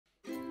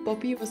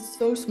Poppy was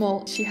so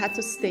small, she had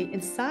to stay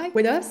inside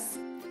with us.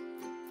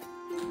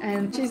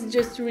 And she's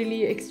just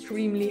really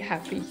extremely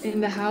happy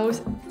in the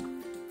house.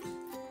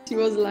 She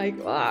was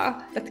like,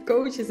 wow, that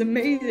coach is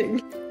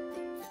amazing.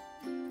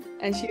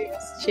 And she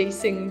was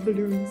chasing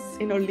balloons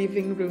in our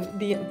living room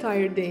the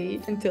entire day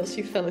until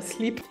she fell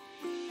asleep.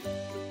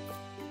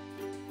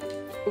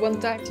 One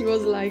time she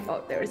was like,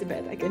 oh, there is a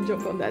bed, I can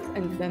jump on that.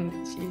 And then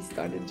she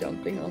started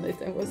jumping on it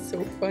and it was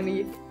so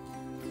funny.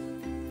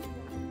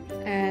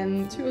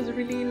 And she was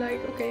really like,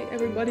 okay,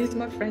 everybody's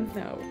my friend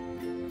now.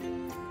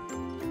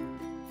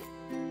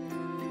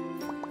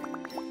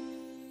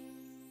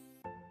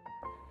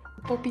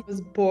 Poppy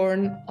was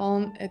born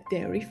on a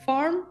dairy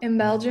farm in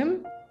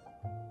Belgium.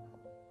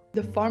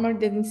 The farmer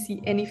didn't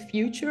see any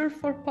future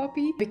for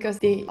Poppy because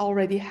they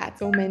already had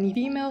so many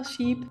female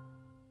sheep.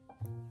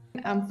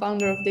 I'm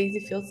founder of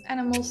Daisyfield's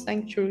Animal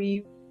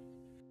Sanctuary.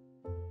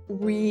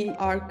 We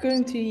are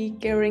currently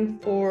caring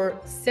for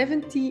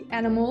 70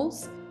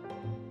 animals.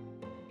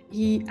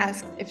 He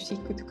asked if she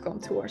could come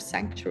to our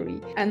sanctuary,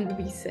 and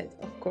we said,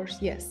 of course,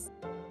 yes.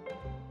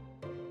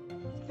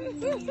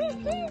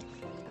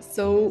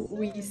 So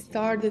we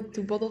started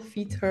to bottle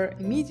feed her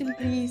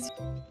immediately.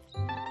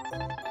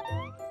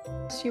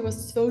 She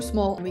was so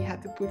small, we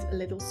had to put a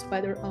little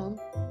sweater on.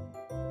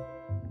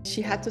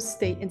 She had to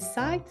stay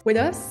inside with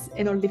us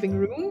in our living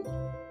room.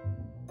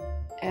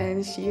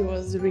 And she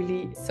was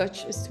really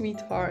such a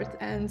sweetheart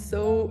and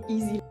so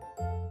easy.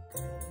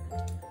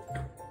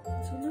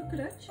 So look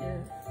at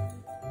you.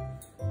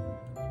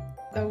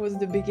 That was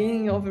the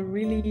beginning of a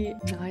really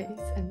nice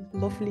and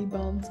lovely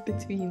bond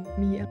between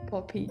me and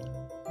Poppy.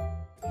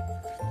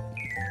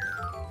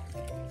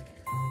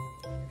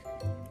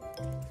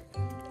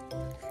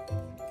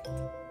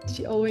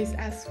 She always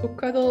asks for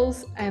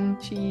cuddles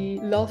and she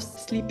loves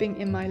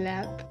sleeping in my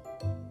lap.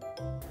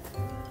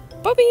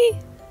 Poppy!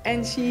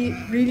 And she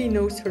really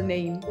knows her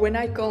name. When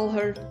I call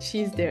her,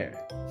 she's there.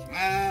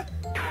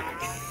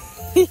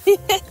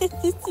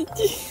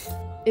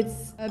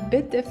 It's a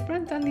bit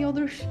different than the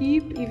other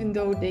sheep, even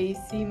though they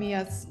see me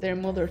as their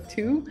mother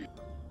too.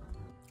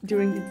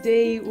 During the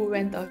day, we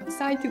went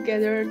outside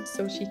together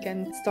so she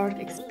can start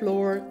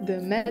explore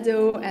the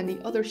meadow and the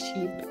other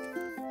sheep.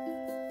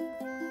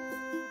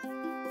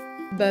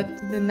 But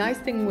the nice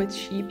thing with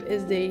sheep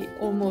is they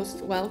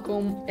almost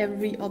welcome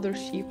every other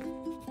sheep.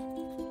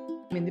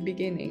 In the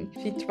beginning,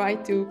 she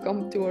tried to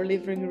come to our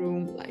living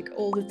room like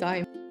all the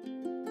time.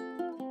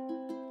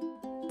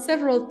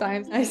 Several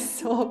times I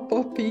saw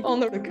Poppy on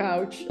the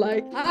couch,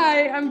 like,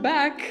 hi, I'm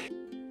back.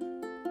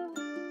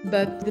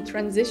 But the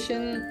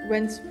transition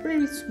went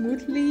pretty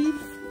smoothly.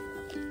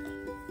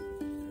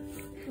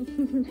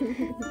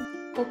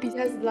 Poppy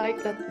has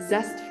like that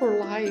zest for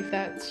life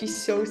that she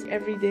shows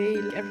every day,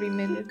 every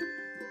minute.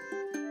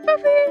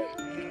 Poppy!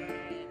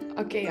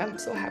 Okay, I'm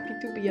so happy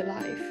to be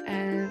alive,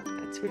 and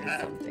that's really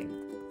something.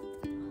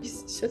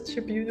 She's such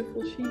a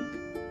beautiful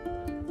sheep.